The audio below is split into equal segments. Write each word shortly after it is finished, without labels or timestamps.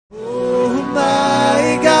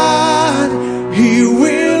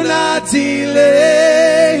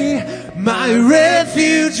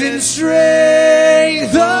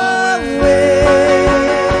strength away.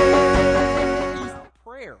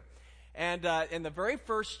 Prayer. And in the very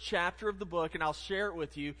first chapter of the book, and I'll share it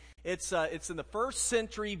with you, it's in the 1st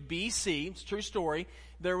century BC. It's a true story.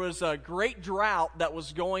 There was a great drought that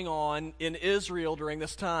was going on in Israel during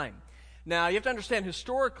this time. Now, you have to understand,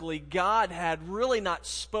 historically, God had really not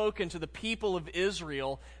spoken to the people of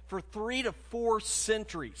Israel for 3 to 4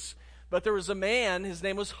 centuries. But there was a man, his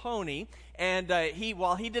name was Honi, and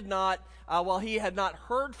while he had not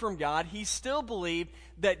heard from God, he still believed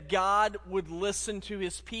that God would listen to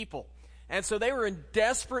his people. And so they were in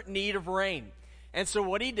desperate need of rain. And so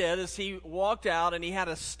what he did is he walked out, and he had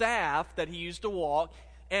a staff that he used to walk,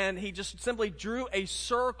 and he just simply drew a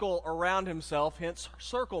circle around himself, hence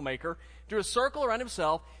circle maker, drew a circle around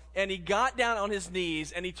himself, and he got down on his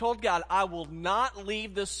knees, and he told God, I will not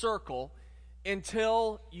leave this circle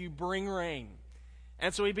until you bring rain.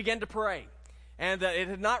 And so he began to pray. And it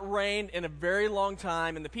had not rained in a very long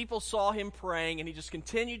time, and the people saw him praying, and he just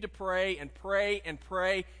continued to pray and pray and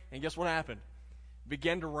pray, and guess what happened? It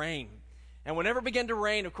began to rain. And whenever it began to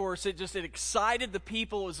rain, of course, it excited the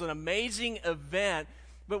people. It was an amazing event.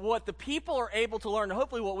 But what the people are able to learn, and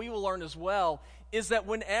hopefully what we will learn as well, is that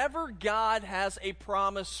whenever God has a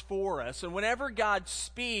promise for us, and whenever God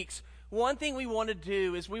speaks, one thing we want to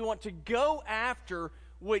do is we want to go after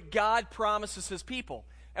what God promises his people.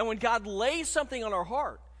 And when God lays something on our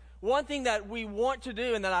heart, one thing that we want to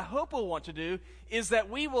do, and that I hope we'll want to do, is that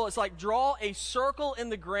it's like draw a circle in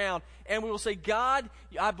the ground, and we will say, God,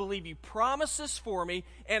 I believe you promised this for me,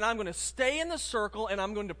 and I'm going to stay in the circle, and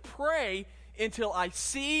I'm going to pray until I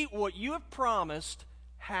see what you have promised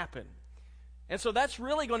happen. And so that's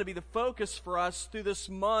really going to be the focus for us through this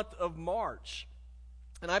month of March.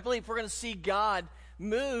 And I believe if we're going to see God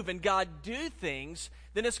move and God do things,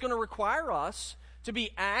 then it's going to require us to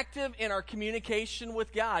be active in our communication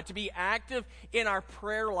with God, to be active in our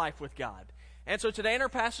prayer life with God. And so today in our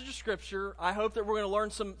passage of Scripture, I hope that we're going to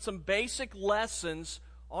learn some basic lessons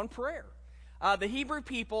on prayer. The Hebrew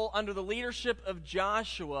people, under the leadership of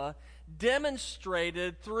Joshua,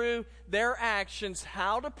 demonstrated through their actions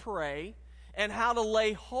how to pray and how to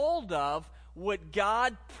lay hold of what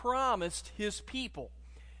God promised his people.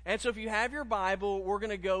 And so if you have your Bible, we're going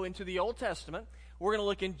to go into the Old Testament. We're going to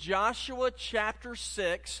look in Joshua chapter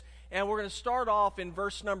 6, and we're going to start off in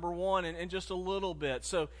verse number 1 in just a little bit.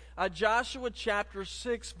 So Joshua chapter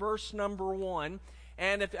 6, verse number 1.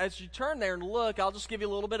 And as you turn there and look, I'll just give you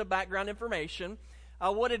a little bit of background information.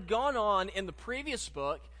 What had gone on in the previous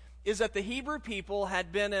book is that the Hebrew people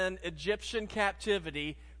had been in Egyptian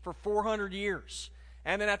captivity for 400 years.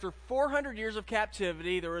 And then after 400 years of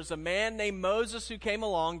captivity, there was a man named Moses who came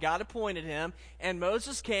along. God appointed him, and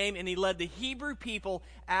Moses came and he led the Hebrew people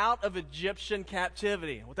out of Egyptian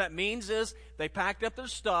captivity. And what that means is they packed up their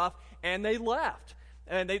stuff and they left.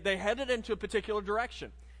 And they headed into a particular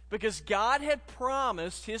direction. Because God had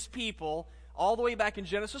promised his people all the way back in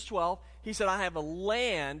Genesis 12, he said, I have a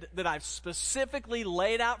land that I've specifically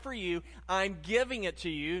laid out for you. I'm giving it to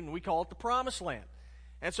you, and we call it the Promised Land.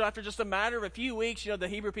 And so after just a matter of a few weeks, the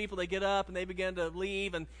Hebrew people, they get up and they begin to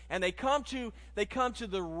leave, and they come to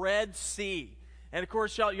the Red Sea. And of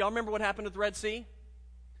course, y'all remember what happened at the Red Sea?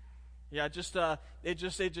 Yeah,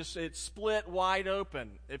 it split wide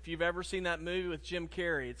open. If you've ever seen that movie with Jim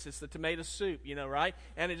Carrey, it's the tomato soup, right?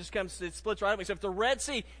 And it splits right open. Except the Red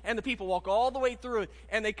Sea, and the people walk all the way through it,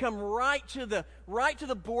 and they come right to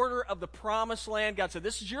the border of the Promised Land. God said,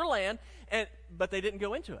 "This is your land," but they didn't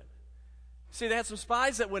go into it. See, they had some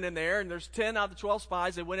spies that went in there, and there's 10 out of the 12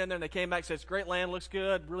 spies. They went in there, and they came back and said, it's a great land, looks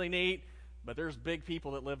good, really neat, but there's big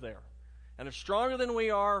people that live there. And they're stronger than we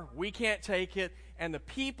are. We can't take it. And the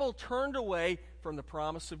people turned away from the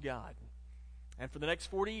promise of God. And for the next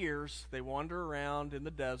 40 years, they wander around in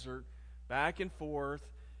the desert, back and forth.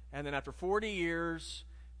 And then after 40 years,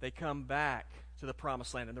 they come back to the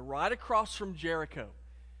Promised Land. And they're right across from Jericho.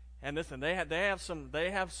 And listen, they have some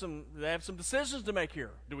decisions to make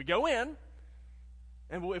here. Do we go in?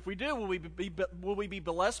 And if we do, will we be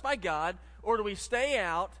blessed by God, or do we stay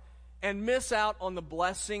out and miss out on the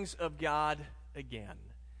blessings of God again?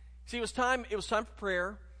 See, it was time for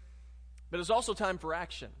prayer, but it was also time for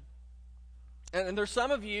action. And there's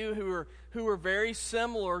some of you who are very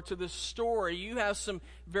similar to this story. You have some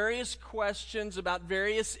various questions about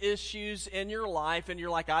various issues in your life, and you're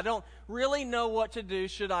like, I don't really know what to do.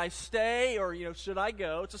 Should I stay, or should I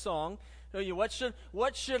go? It's a song. What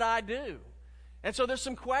should I do? And so there's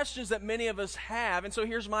some questions that many of us have, and so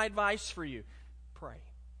here's my advice for you. Pray.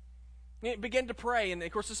 Begin to pray, and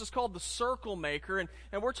of course this is called the circle maker,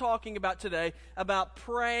 and we're talking about today about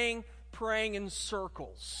praying in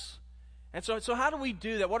circles. And so how do we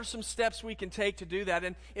do that? What are some steps we can take to do that?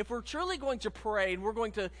 And if we're truly going to pray and we're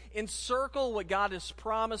going to encircle what God has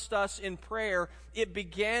promised us in prayer, it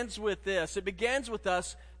begins with this. It begins with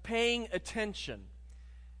us paying attention.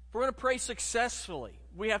 If we're going to pray successfully,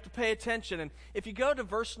 we have to pay attention. And if you go to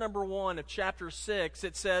verse number 1 of chapter 6,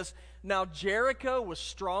 it says, "Now Jericho was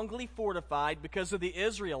strongly fortified because of the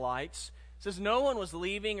Israelites." It says no one was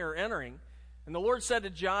leaving or entering. And the Lord said to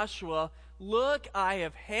Joshua, "Look, I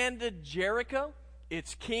have handed Jericho,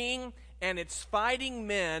 its king, and its fighting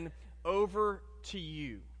men over to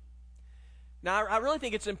you." Now, I really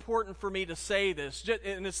think it's important for me to say this,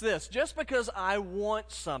 and it's this. Just because I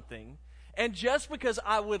want something, and just because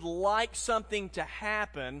I would like something to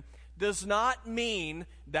happen, does not mean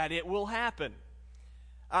that it will happen.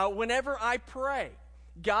 Whenever I pray,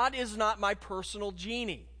 God is not my personal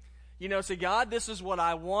genie. Say, "God, this is what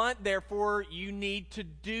I want, therefore you need to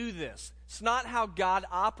do this." It's not how God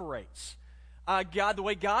operates. The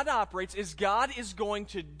way God operates is God is going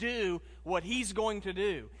to do what He's going to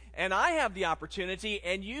do. And I have the opportunity,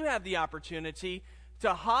 and you have the opportunity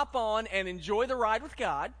to hop on and enjoy the ride with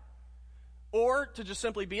God, or to just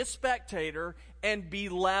simply be a spectator and be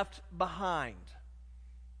left behind.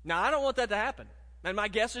 Now, I don't want that to happen. And my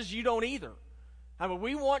guess is you don't either. I mean,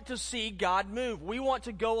 we want to see God move. We want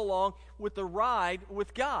to go along with the ride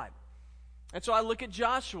with God. And so I look at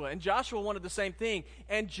Joshua, and Joshua wanted the same thing.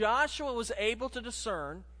 And Joshua was able to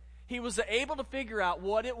discern, he was able to figure out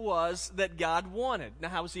what it was that God wanted. Now,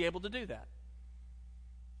 how was he able to do that?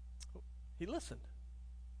 He listened.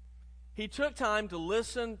 He took time to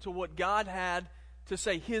listen to what God had to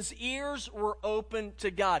say. His ears were open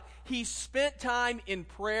to God. He spent time in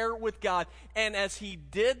prayer with God. And as he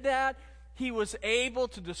did that, he was able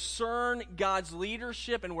to discern God's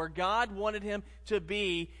leadership and where God wanted him to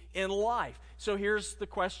be in life. So here's the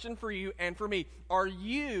question for you and for me. Are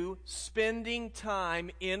you spending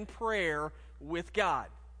time in prayer with God?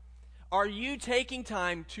 Are you taking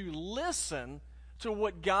time to listen to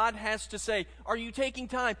what God has to say? Are you taking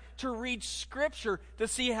time to read Scripture to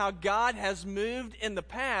see how God has moved in the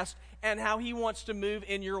past and how He wants to move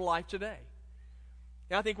in your life today?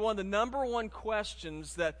 And I think one of the number one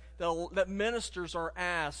questions that ministers are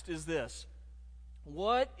asked is this: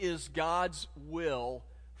 what is God's will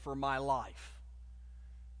for my life?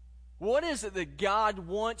 What is it that God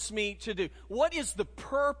wants me to do? What is the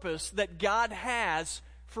purpose that God has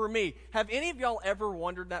for me? Have any of y'all ever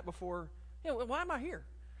wondered that before? Why am I here?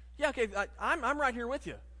 Yeah, okay, I'm right here with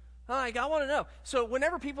you. I want to know. So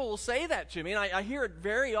whenever people will say that to me, and I hear it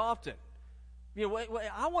very often,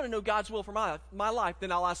 I want to know God's will for my life,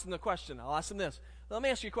 then I'll ask them the question. I'll ask them this. Let me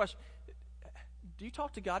ask you a question. Do you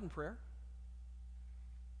talk to God in prayer?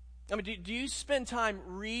 I mean, do you spend time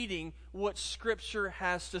reading what Scripture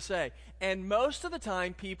has to say? And most of the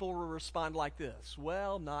time, people will respond like this: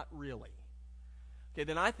 well, not really. Okay,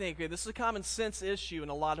 then I think this is a common sense issue in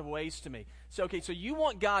a lot of ways to me. So you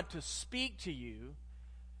want God to speak to you,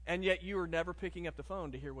 and yet you are never picking up the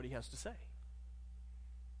phone to hear what He has to say.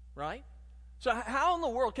 Right? So how in the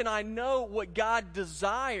world can I know what God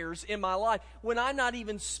desires in my life when I'm not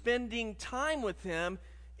even spending time with Him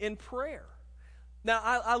in prayer? Now,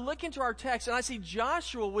 I look into our text and I see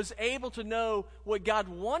Joshua was able to know what God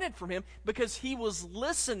wanted from him because he was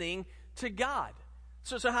listening to God.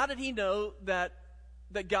 So how did he know that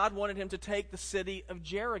God wanted him to take the city of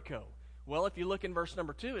Jericho? Well, if you look in verse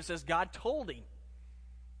number 2, it says God told him.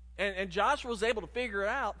 And Joshua was able to figure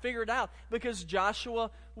it out because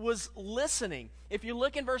Joshua was listening. If you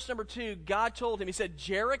look in verse number 2, God told him, He said,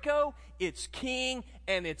 "Jericho, its king,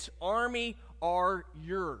 and its army are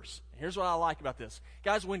yours." Here's what I like about this.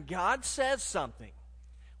 Guys, when God says something,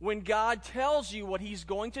 when God tells you what He's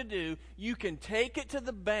going to do, you can take it to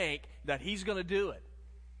the bank that He's going to do it.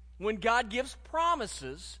 When God gives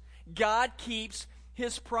promises, God keeps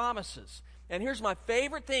His promises. And here's my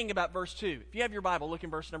favorite thing about verse 2. If you have your Bible, look in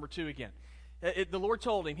verse number 2 again. The Lord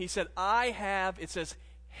told him, He said, "I have," it says,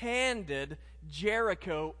 "handed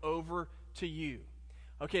Jericho over to you."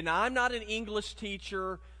 Okay, now I'm not an English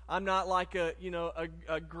teacher. I'm not like a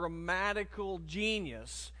grammatical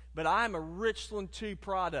genius, but I'm a Richland 2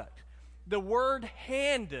 product. The word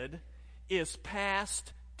 "handed" is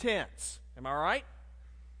past tense. Am I right?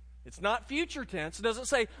 It's not future tense. It doesn't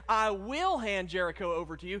say, "I will hand Jericho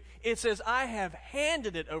over to you." It says, "I have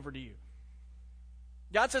handed it over to you."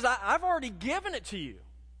 God says, I've already given it to you.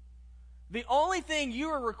 The only thing you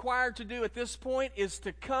are required to do at this point is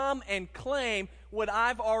to come and claim what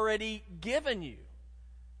I've already given you.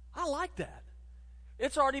 I like that.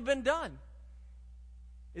 It's already been done.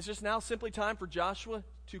 It's just now simply time for Joshua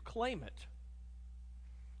to claim it.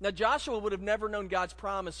 Now, Joshua would have never known God's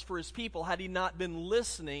promise for his people had he not been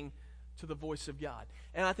listening to the voice of God.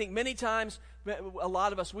 And I think many times, a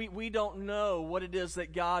lot of us, we don't know what it is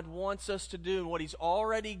that God wants us to do and what he's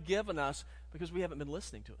already given us because we haven't been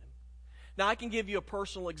listening to him. Now, I can give you a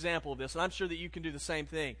personal example of this, and I'm sure that you can do the same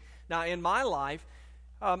thing. Now, in my life,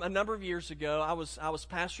 a number of years ago, I was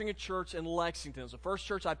pastoring a church in Lexington. It was the first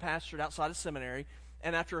church I pastored outside of seminary.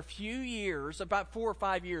 And after a few years, about 4 or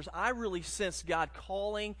 5 years, I really sensed God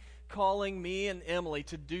calling me and Emily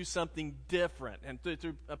to do something different. And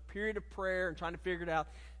through a period of prayer and trying to figure it out,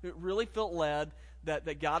 it really felt led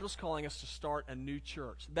that God was calling us to start a new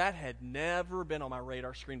church. That had never been on my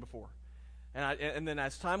radar screen before. And then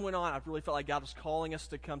as time went on, I really felt like God was calling us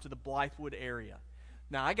to come to the Blythewood area.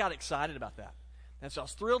 Now, I got excited about that. And so I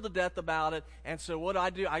was thrilled to death about it. And so what I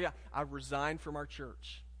resigned from our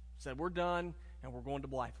church. Said, we're done, and we're going to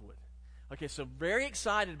Blythewood. Okay, so very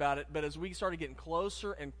excited about it, but as we started getting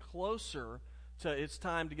closer and closer to it's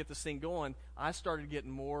time to get this thing going, I started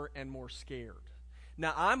getting more and more scared.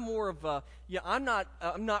 Now, I'm more of a, I'm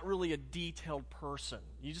not really a detailed person.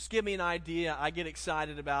 You just give me an idea, I get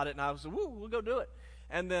excited about it, and I was like, woo, we'll go do it.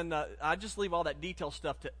 And then I just leave all that detail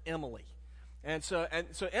stuff to Emily. And so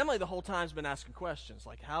Emily the whole time has been asking questions,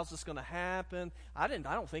 like, how's this going to happen? I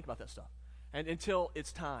don't think about that stuff until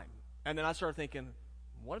it's time. And then I started thinking,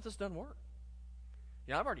 what if this doesn't work?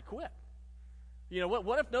 I've already quit.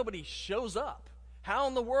 What if nobody shows up? How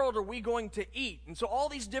in the world are we going to eat? And so all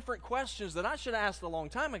these different questions that I should have asked a long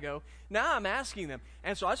time ago, now I'm asking them.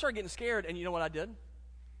 And so I started getting scared, and you know what I did?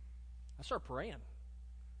 I started praying.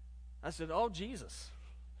 I said, oh, Jesus,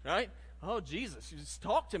 right? Oh, Jesus, you just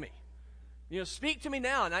talk to me. Speak to me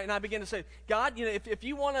now. And I began to say, God, if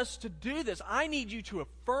you want us to do this, I need you to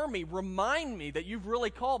affirm me, remind me that you've really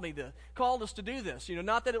called us to do this.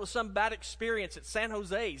 Not that it was some bad experience at San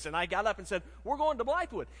Jose's, and I got up and said, we're going to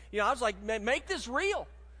Blythewood. I was like, man, make this real.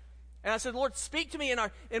 And I said, Lord, speak to me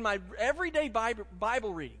in my everyday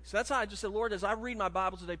Bible reading. So that's how I just said, Lord, as I read my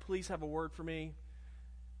Bible today, please have a word for me.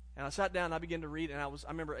 And I sat down and I began to read, and I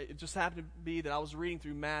remember it just happened to be that I was reading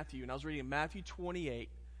through Matthew, and I was reading Matthew 28.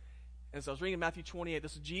 And as I was reading Matthew 28,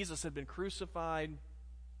 this is Jesus had been crucified,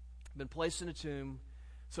 been placed in a tomb.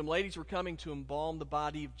 Some ladies were coming to embalm the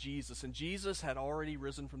body of Jesus, and Jesus had already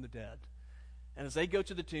risen from the dead. And as they go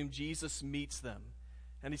to the tomb, Jesus meets them.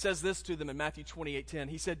 And he says this to them in Matthew 28:10.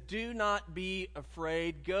 He said, do not be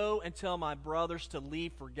afraid. Go and tell my brothers to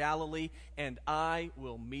leave for Galilee, and I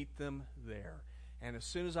will meet them there. And as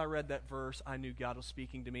soon as I read that verse, I knew God was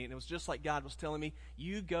speaking to me. And it was just like God was telling me,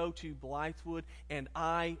 you go to Blythewood, and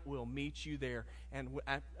I will meet you there. And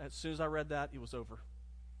as soon as I read that, it was over.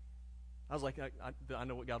 I was like, I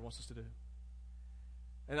know what God wants us to do.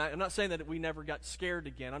 And I'm not saying that we never got scared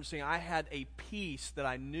again. I'm just saying I had a peace that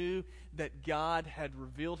I knew that God had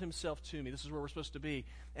revealed himself to me. This is where we're supposed to be.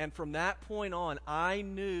 And from that point on, I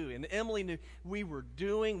knew, and Emily knew, we were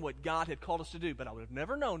doing what God had called us to do. But I would have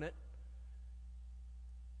never known it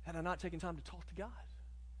had I not taken time to talk to God.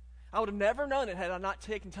 I would have never known it had I not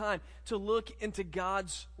taken time to look into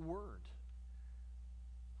God's Word.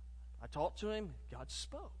 I talked to him, God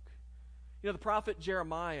spoke. The prophet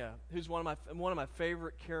Jeremiah, who's one of my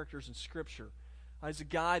favorite characters in Scripture, is a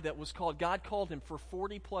guy that was called, God called him for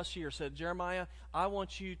 40 plus years, said, Jeremiah, I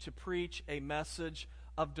want you to preach a message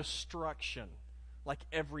of destruction like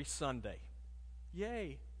every Sunday.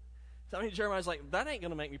 Yay. So, Jeremiah's like, that ain't going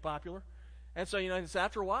to make me popular. And so, it's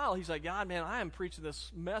after a while, he's like, God, man, I am preaching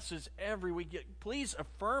this message every week. Please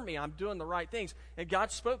affirm me I'm doing the right things. And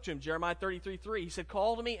God spoke to him, Jeremiah 33:3. He said,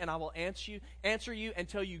 call to me, and I will answer you and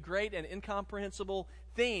tell you great and incomprehensible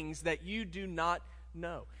things that you do not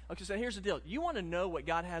know. Okay, so here's the deal. You want to know what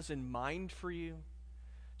God has in mind for you?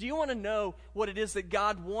 Do you want to know what it is that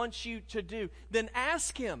God wants you to do? Then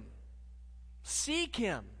ask him. Seek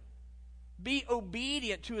him. Be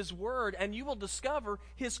obedient to his word, and you will discover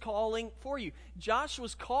his calling for you.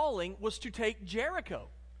 Joshua's calling was to take Jericho,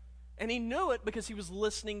 and he knew it because he was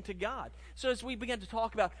listening to God. So as we began to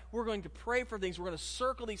talk about, we're going to pray for things, we're going to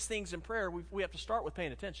circle these things in prayer, we have to start with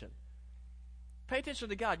paying attention. Pay attention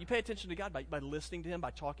to God. You pay attention to God by listening to him, by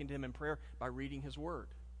talking to him in prayer, by reading his word.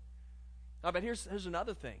 But here's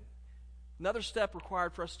another thing. Another step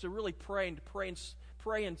required for us to really pray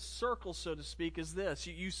in circles, so to speak, is this.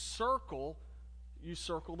 You circle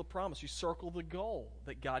the promise. You circle the goal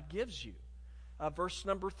that God gives you. Verse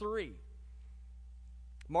number 3.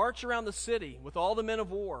 March around the city with all the men of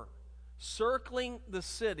war, circling the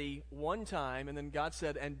city one time, and then God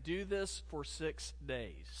said, and do this for 6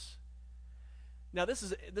 days. Now, this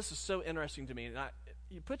is so interesting to me. And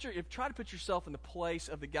try to put yourself in the place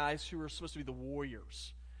of the guys who are supposed to be the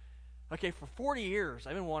warriors. Okay, for 40 years,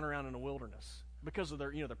 I've been wandering around in the wilderness because of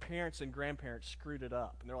their parents and grandparents screwed it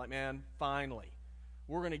up. And they're like, man, finally,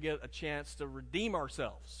 we're going to get a chance to redeem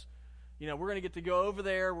ourselves. We're going to get to go over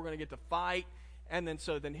there. We're going to get to fight. And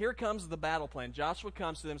then here comes the battle plan. Joshua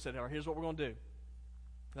comes to them and said, all right, here's what we're going to do.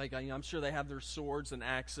 Like, I'm sure they have their swords and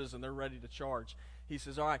axes and they're ready to charge. He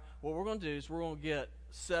says, all right, what we're going to do is we're going to get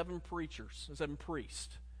 7 priests,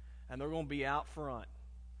 and they're going to be out front.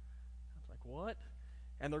 I was like, what?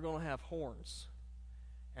 And they're going to have horns.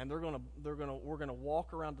 And we're going to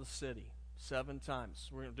walk around the city 7 times.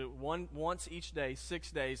 We're going to do it once each day,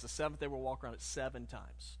 6 days. The 7th day we'll walk around it 7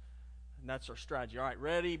 times. And that's our strategy. All right,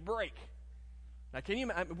 ready, break. Now,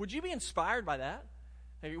 would you be inspired by that?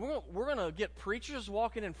 Hey, we're going to get preachers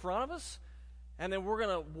walking in front of us, and then we're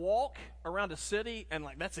going to walk around a city, and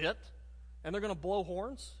that's it. And they're going to blow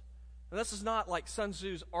horns. And this is not like Sun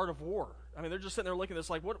Tzu's Art of War. I mean, they're just sitting there looking at this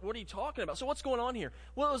like, what are you talking about? So what's going on here?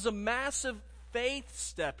 Well, it was a massive faith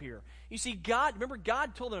step here. You see, God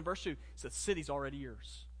told them in verse 2, he said, the city's already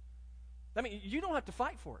yours. I mean, you don't have to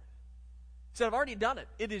fight for it. He said, I've already done it.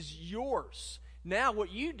 It is yours. Now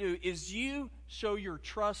what you do is you show your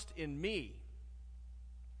trust in me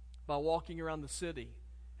by walking around the city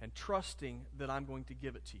and trusting that I'm going to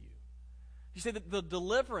give it to you. You see, that the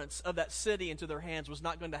deliverance of that city into their hands was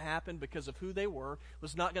not going to happen because of who they were,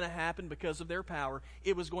 was not going to happen because of their power.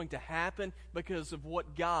 It was going to happen because of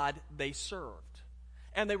what God they served.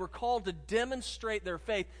 And they were called to demonstrate their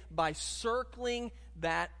faith by circling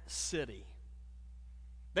that city.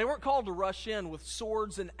 They weren't called to rush in with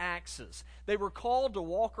swords and axes. They were called to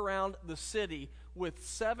walk around the city with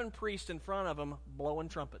 7 priests in front of them blowing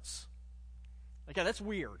trumpets. Okay, that's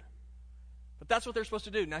weird. But that's what they're supposed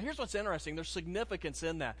to do. Now, here's what's interesting. There's significance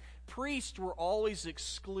in that. Priests were always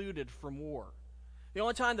excluded from war. The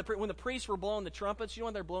only time when the priests were blowing the trumpets, you know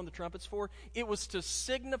what they're blowing the trumpets for? It was to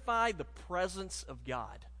signify the presence of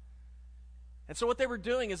God. And so what they were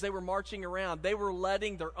doing is they were marching around. They were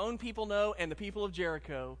letting their own people know and the people of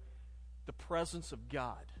Jericho the presence of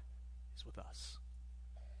God is with us.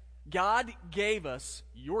 God gave us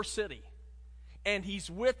your city, and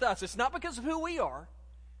He's with us. It's not because of who we are.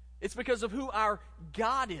 It's because of who our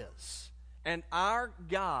God is. And our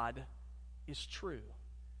God is true.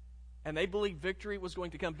 And they believed victory was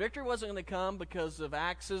going to come. Victory wasn't going to come because of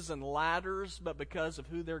axes and ladders, but because of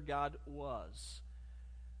who their God was.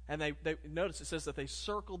 And they notice it says that they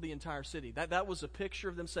circled the entire city. That was a picture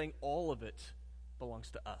of them saying all of it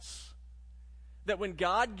belongs to us. That when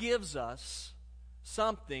God gives us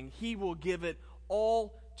something, He will give it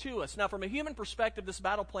all to us. Now, from a human perspective, this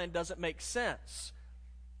battle plan doesn't make sense.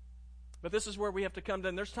 But this is where we have to come to,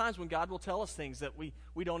 and there's times when God will tell us things that we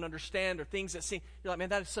don't understand, or things that seem, you're like, man,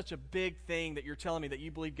 that is such a big thing that you're telling me that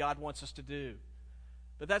you believe God wants us to do.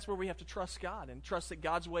 But that's where we have to trust God and trust that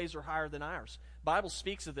God's ways are higher than ours. The Bible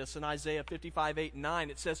speaks of this in Isaiah 55, 8, and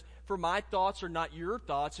 9. It says, for my thoughts are not your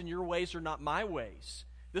thoughts, and your ways are not my ways.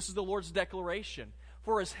 This is the Lord's declaration.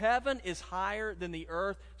 For as heaven is higher than the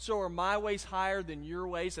earth, so are my ways higher than your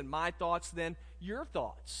ways, and my thoughts than your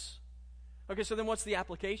thoughts. Okay, so then what's the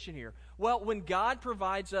application here? Well, when God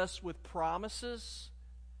provides us with promises,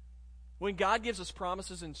 when God gives us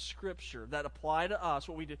promises in Scripture that apply to us,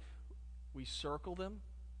 what we do, we circle them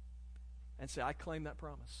and say, I claim that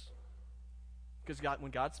promise. Because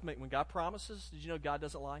when God promises, did you know God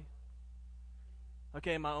doesn't lie?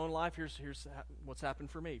 Okay, in my own life, here's what's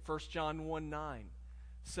happened for me. 1 John 1:9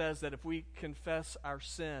 says that if we confess our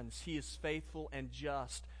sins, He is faithful and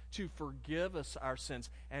just to forgive us our sins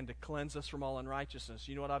and to cleanse us from all unrighteousness.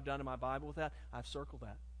 You know what I've done in my Bible with that? I've circled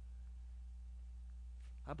that.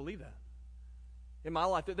 I believe that. In my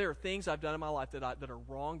life, there are things I've done in my life that are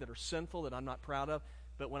wrong, that are sinful, that I'm not proud of.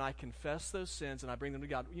 But when I confess those sins and I bring them to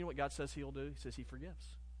God, you know what God says He'll do? He says He forgives.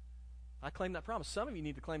 I claim that promise. Some of you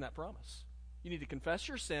need to claim that promise. You need to confess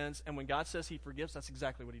your sins, and when God says He forgives, that's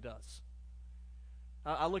exactly what He does.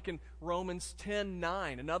 I look in Romans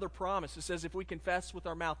 10:9, another promise. It says, if we confess with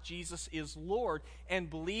our mouth Jesus is Lord and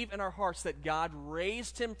believe in our hearts that God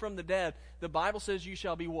raised Him from the dead, the Bible says you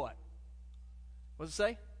shall be what? What does it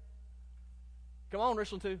say? Come on,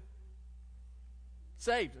 Richland 2.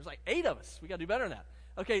 Saved. There's like 8 of us. We got to do better than that.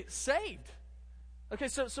 Okay, saved. Okay,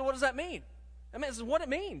 so what does that mean? I mean, this is what it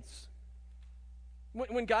means.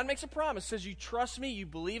 When God makes a promise, says you trust me, you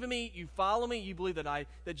believe in me, you follow me, you believe that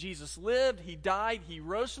Jesus lived, He died, He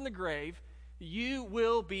rose from the grave, you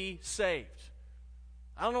will be saved.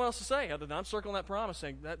 I don't know what else to say other than I'm circling that promise,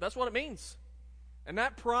 saying that's what it means. And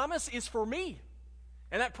that promise is for me.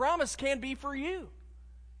 And that promise can be for you.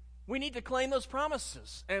 We need to claim those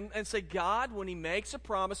promises and say, God, when He makes a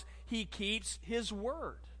promise, He keeps His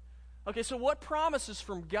word. Okay, so what promises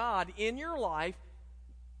from God in your life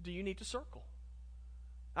do you need to circle?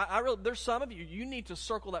 There's some of you, you need to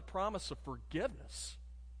circle that promise of forgiveness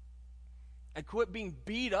and quit being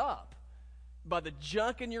beat up by the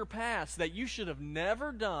junk in your past that you should have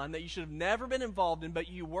never done, that you should have never been involved in, but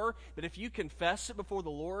you were. But if you confess it before the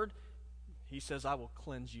Lord, He says, I will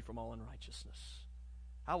cleanse you from all unrighteousness.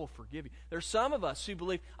 I will forgive you. There's some of us who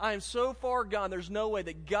believe, I am so far gone, there's no way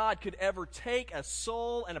that God could ever take a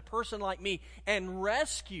soul and a person like me and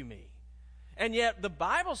rescue me. And yet the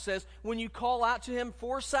Bible says when you call out to Him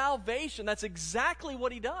for salvation, that's exactly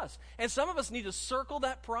what He does. And some of us need to circle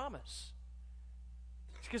that promise.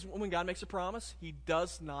 Because when God makes a promise, He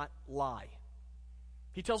does not lie.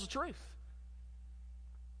 He tells the truth.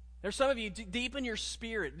 There's some of you, deep in your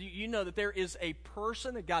spirit, you know that there is a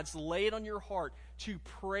person that God's laid on your heart to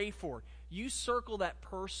pray for. You circle that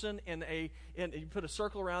person and you put a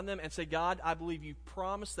circle around them and say, God, I believe you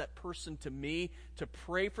promised that person to me, to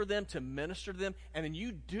pray for them, to minister to them, and then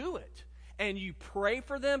you do it. And you pray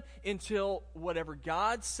for them until whatever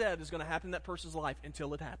God said is going to happen in that person's life,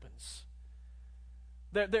 until it happens.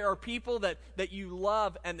 There are people that you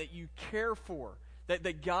love and that you care for,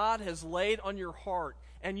 that God has laid on your heart,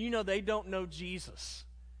 and you know they don't know Jesus.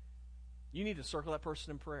 You need to circle that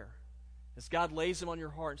person in prayer. As God lays them on your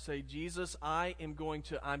heart, say, Jesus, I'm going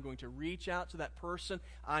to reach out to that person.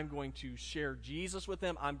 I'm going to share Jesus with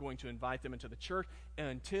them. I'm going to invite them into the church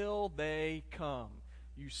until they come.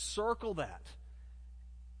 You circle that,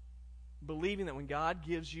 believing that when God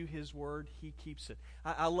gives you His word, He keeps it.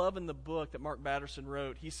 I love in the book that Mark Batterson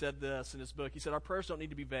wrote, he said this in his book. He said, our prayers don't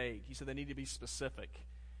need to be vague. He said they need to be specific.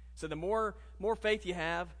 So the more faith you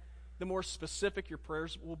have, the more specific your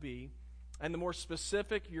prayers will be. And the more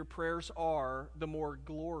specific your prayers are, the more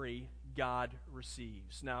glory God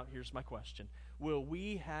receives. Now, here's my question. Will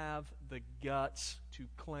we have the guts to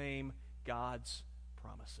claim God's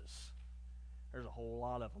promises? There's a whole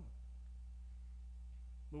lot of them.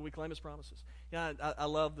 Will we claim His promises? Yeah, I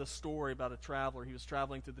love the story about a traveler. He was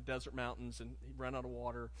traveling through the desert mountains, and he ran out of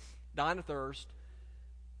water, dying of thirst,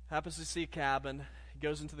 happens to see a cabin. He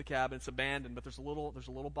goes into the cabin. It's abandoned, but there's a little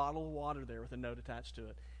bottle of water there with a note attached to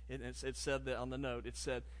it. It said that on the note, it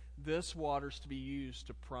said, this water's to be used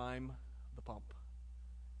to prime the pump.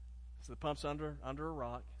 So the pump's under a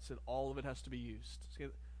rock. It said all of it has to be used. See,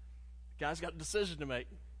 the guy's got a decision to make.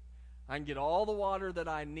 I can get all the water that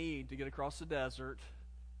I need to get across the desert,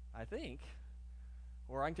 I think,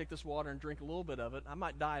 or I can take this water and drink a little bit of it. I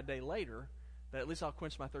might die a day later, but at least I'll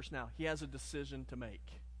quench my thirst now. He has a decision to make.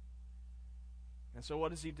 And so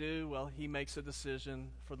what does he do? Well, he makes a decision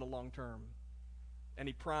for the long term. And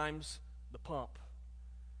he primes the pump.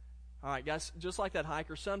 All right, guys, just like that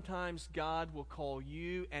hiker, sometimes God will call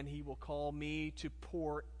you and He will call me to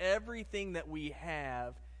pour everything that we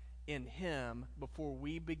have in Him before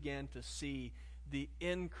we begin to see the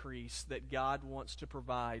increase that God wants to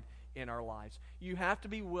provide in our lives. You have to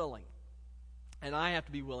be willing, and I have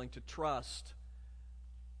to be willing to trust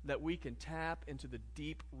that we can tap into the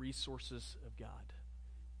deep resources of God.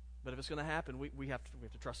 But if it's going to happen, we have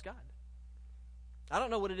to trust God. I don't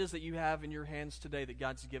know what it is that you have in your hands today that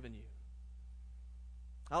God's given you.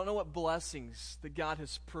 I don't know what blessings that God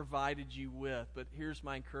has provided you with, but here's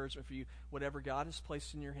my encouragement for you. Whatever God has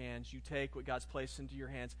placed in your hands, you take what God's placed into your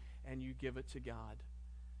hands and you give it to God.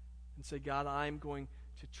 And say, God, I'm going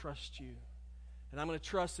to trust you. And I'm going to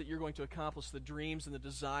trust that you're going to accomplish the dreams and the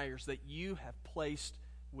desires that you have placed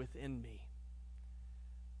within me.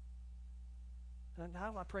 And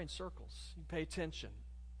how do I pray in circles? You pay attention.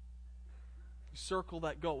 You circle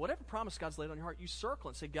that goal. Whatever promise God's laid on your heart, you circle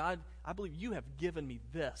it and say, God, I believe you have given me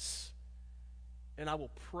this. And I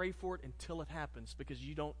will pray for it until it happens, because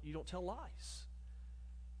you don't tell lies.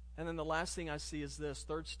 And then the last thing I see is this,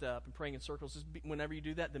 third step in praying in circles, is whenever you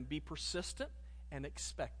do that, then be persistent and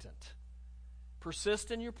expectant. Persist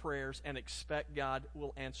in your prayers and expect God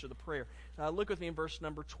will answer the prayer. Look with me in verse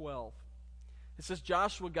number 12. It says,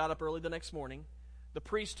 Joshua got up early the next morning. The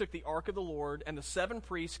priests took the ark of the Lord, and the 7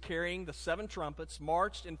 priests carrying the 7 trumpets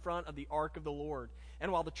marched in front of the ark of the Lord.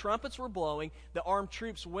 And while the trumpets were blowing, the armed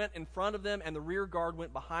troops went in front of them, and the rear guard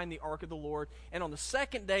went behind the ark of the Lord. And on the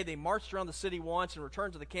second day, they marched around the city once and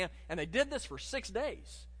returned to the camp. And they did this for 6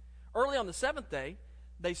 days. Early on the 7th day,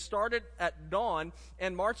 they started at dawn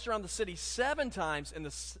and marched around the city 7 times in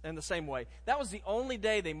the same way. That was the only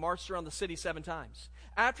day they marched around the city 7 times.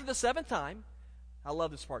 After the 7th time, I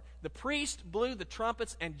love this part, the priest blew the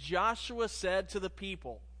trumpets, and Joshua said to the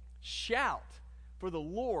people, shout, for the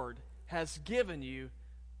Lord has given you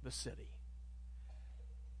the city.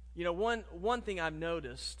 You know, one thing I've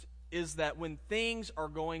noticed is that when things are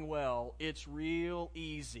going well, it's real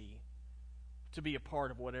easy to be a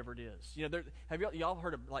part of whatever it is. You know, have y'all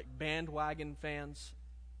heard of like bandwagon fans?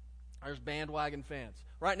 There's bandwagon fans.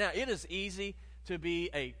 Right now, it is easy to be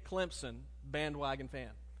a Clemson bandwagon fan.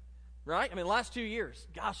 Right? I mean, the last 2 years,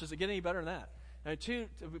 gosh, does it get any better than that? I mean, to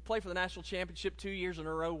play for the national championship 2 years in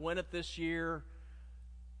a row, win it this year.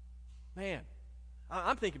 Man,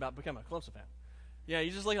 I'm thinking about becoming a Clemson fan. Yeah, you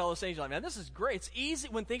just look at all those things, you're like, man, this is great. It's easy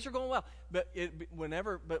when things are going well. But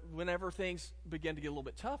whenever things begin to get a little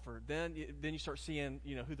bit tougher, then you start seeing,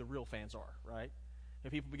 you know, who the real fans are, right?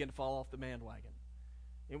 And people begin to fall off the bandwagon.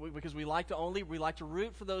 Because we like to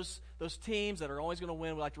root for those teams that are always going to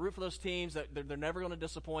win. We like to root for those teams that they're never going to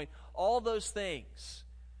disappoint. All those things.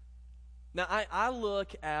 Now, I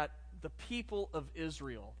look at the people of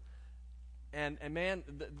Israel, and man,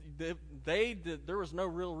 there was no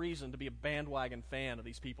real reason to be a bandwagon fan of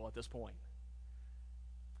these people at this point.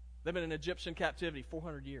 They've been in Egyptian captivity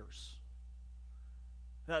 400 years.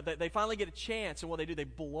 They finally get a chance, and what they do, they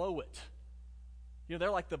blow it. You know,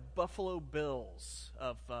 they're like the Buffalo Bills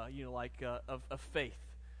of faith.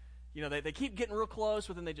 You know, they keep getting real close,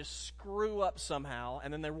 but then they just screw up somehow,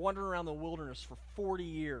 and then they're wandering around the wilderness for 40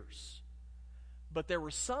 years. But there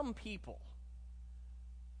were some people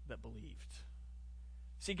that believed.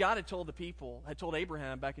 See, God had told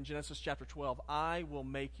Abraham back in Genesis chapter 12, I will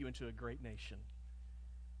make you into a great nation.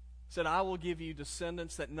 He said, I will give you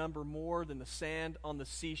descendants that number more than the sand on the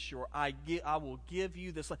seashore. I will give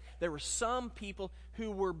you this land. There were some people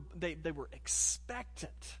who were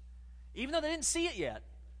expectant. Even though they didn't see it yet,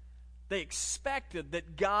 they expected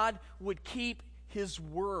that God would keep his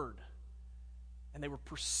word. And they were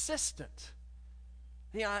persistent.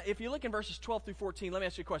 Yeah, if you look in verses 12 through 14, let me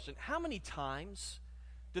ask you a question. How many times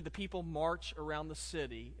did the people march around the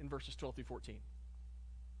city in verses 12 through 14?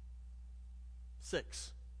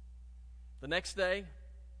 6. The next day,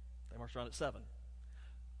 they marched around at 7.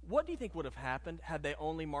 What do you think would have happened had they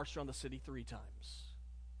only marched around the city 3 times?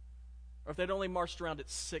 Or if they'd only marched around it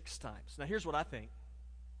 6 times? Now, here's what I think.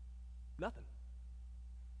 Nothing.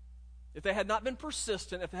 If they had not been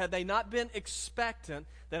persistent, had they not been expectant,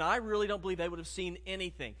 then I really don't believe they would have seen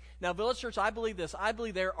anything. Now, Village Church, I believe this. I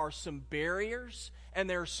believe there are some barriers and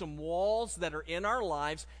there are some walls that are in our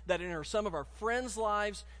lives, that are some of our friends'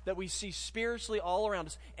 lives, that we see spiritually all around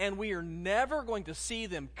us, and we are never going to see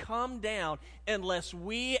them come down unless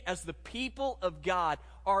we, as the people of God,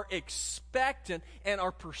 are expectant and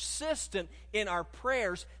are persistent in our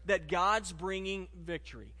prayers that God's bringing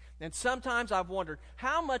victory. And sometimes I've wondered,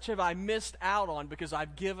 how much have I missed out on because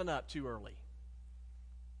I've given up too early?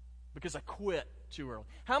 Because I quit too early?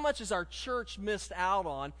 How much has our church missed out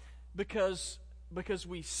on because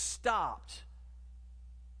we stopped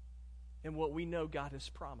in what we know God has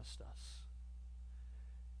promised us?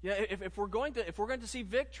 Yeah, if we're going to see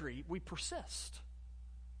victory, we persist.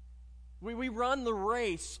 We run the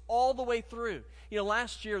race all the way through. You know,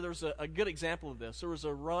 last year there was a good example of this. There was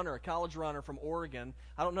a college runner from Oregon.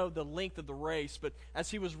 I don't know the length of the race, but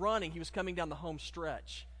as he was running, he was coming down the home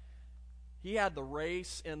stretch. He had the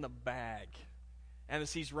race in the bag. And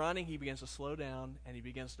as he's running, he begins to slow down and he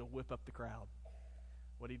begins to whip up the crowd.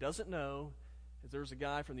 What he doesn't know is there's a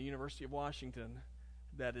guy from the University of Washington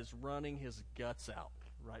that is running his guts out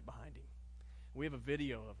right behind him. We have a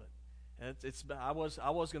video of it. I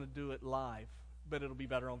was going to do it live, but it'll be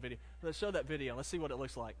better on video. Let's show that video. Let's see what it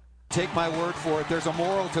looks like. Take my word for it. There's a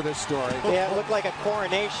moral to this story. Yeah, it looked like a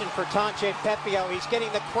coronation for Tonje Pepio. He's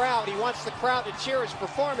getting the crowd. He wants the crowd to cheer his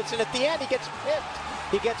performance, and at the end, he gets pipped.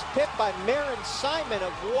 He gets pipped by Marin Simon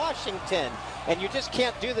of Washington, and you just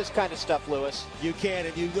can't do this kind of stuff, Lewis. You can,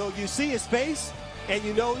 and you see his face, and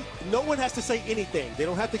you know no one has to say anything. They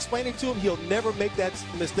don't have to explain it to him. He'll never make that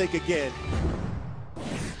mistake again.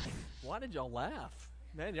 Why did y'all laugh?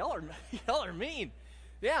 Man, y'all are mean.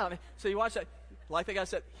 Yeah, I mean, so you watch that. Like the guy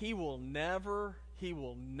said, he will never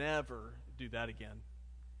do that again.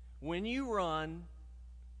 When you run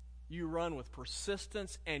with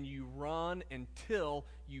persistence, and you run until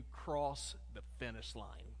you cross the finish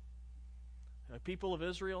line. The people of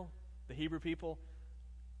Israel, the Hebrew people,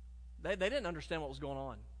 they didn't understand what was going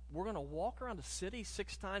on. We're going to walk around the city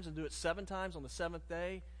 6 times and do it 7 times on the 7th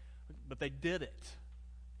day, but they did it.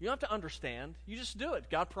 You don't have to understand. You just do it.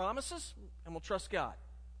 God promises, and we'll trust God.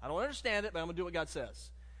 I don't understand it, but I'm going to do what God says.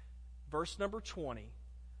 Verse number 20.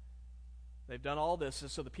 They've done all this, and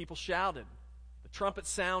so the people shouted. The trumpet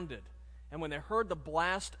sounded. And when they heard the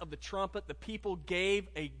blast of the trumpet, the people gave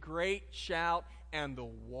a great shout, and the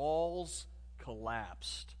walls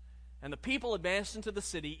collapsed. And the people advanced into the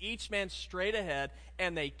city, each man straight ahead,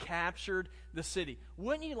 and they captured the city.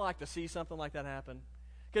 Wouldn't you like to see something like that happen?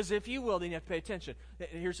 Because if you will, then you have to pay attention.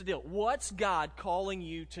 Here's the deal. What's God calling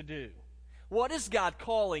you to do? What is God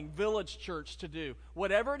calling Village Church to do?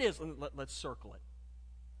 Whatever it is, let's circle it.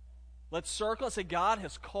 Let's circle it and say, God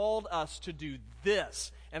has called us to do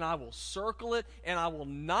this, and I will circle it, and I will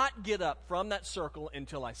not get up from that circle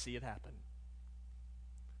until I see it happen.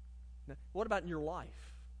 Now, what about in your life?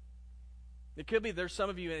 It could be there's some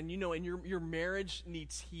of you, and you know, in your marriage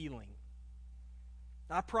needs healing.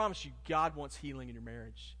 I promise you, God wants healing in your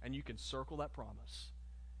marriage, and you can circle that promise,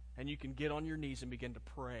 and you can get on your knees and begin to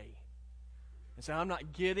pray and say, I'm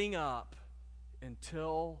not getting up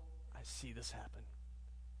until I see this happen.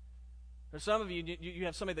 There's some of you, you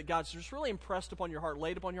have somebody that God's just really impressed upon your heart,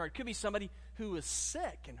 laid upon your heart. It could be somebody who is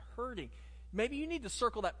sick and hurting. Maybe you need to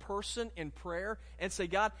circle that person in prayer and say,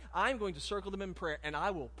 God, I'm going to circle them in prayer, and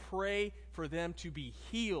I will pray for them to be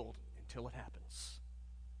healed until it happens.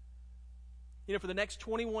 You know, for the next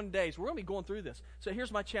 21 days, we're going to be going through this. So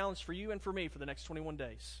here's my challenge for you and for me for the next 21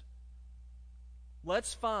 days.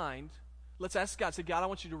 Let's ask God, say, God, I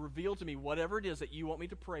want you to reveal to me whatever it is that you want me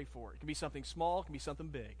to pray for. It can be something small, it can be something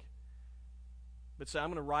big. But say, I'm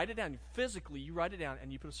going to write it down. Physically, you write it down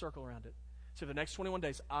and you put a circle around it. So for the next 21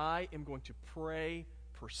 days, I am going to pray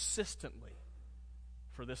persistently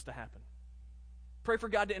for this to happen. Pray for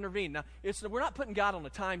God to intervene. Now, we're not putting God on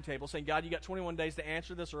a timetable saying, God, you got 21 days to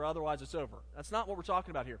answer this or otherwise it's over. That's not what we're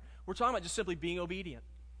talking about here. We're talking about just simply being obedient.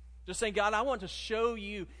 Just saying, God, I want to show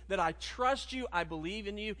you that I trust you, I believe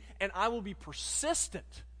in you, and I will be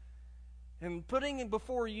persistent in putting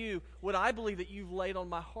before you what I believe that you've laid on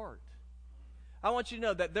my heart. I want you to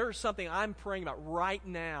know that there is something I'm praying about right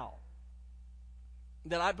now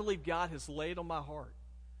that I believe God has laid on my heart.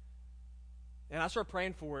 And I started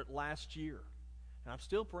praying for it last year. And I'm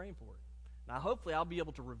still praying for it. Now, hopefully, I'll be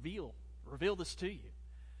able to reveal this to you.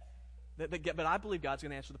 But I believe God's going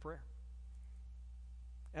to answer the prayer.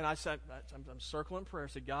 And I said, I'm circling prayer. I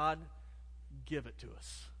said, God, give it to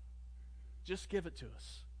us. Just give it to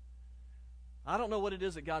us. I don't know what it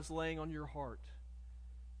is that God's laying on your heart.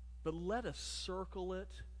 But let us circle it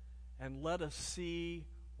and let us see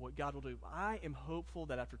what God will do. I am hopeful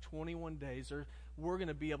that after 21 days, we're going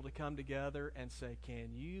to be able to come together and say,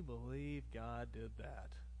 can you believe God did that?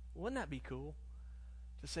 Wouldn't that be cool?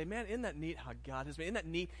 To say, man, isn't that neat how God has been? Isn't that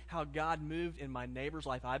neat how God moved in my neighbor's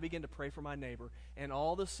life? I began to pray for my neighbor, and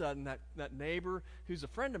all of a sudden, that neighbor who's a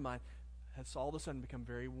friend of mine has all of a sudden become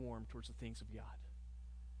very warm towards the things of God.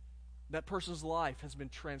 That person's life has been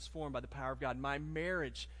transformed by the power of God. My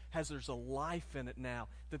marriage there's a life in it now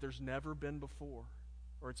that there's never been before,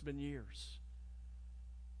 or it's been years.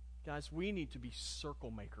 Guys, we need to be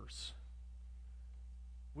circle makers.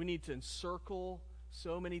 We need to encircle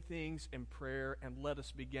so many things in prayer, and let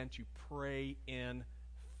us begin to pray in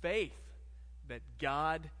faith that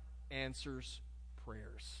God answers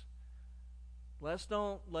prayers. Let's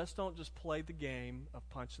don't just play the game of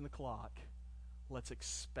punching the clock. Let's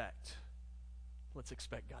expect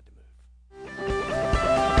God to move.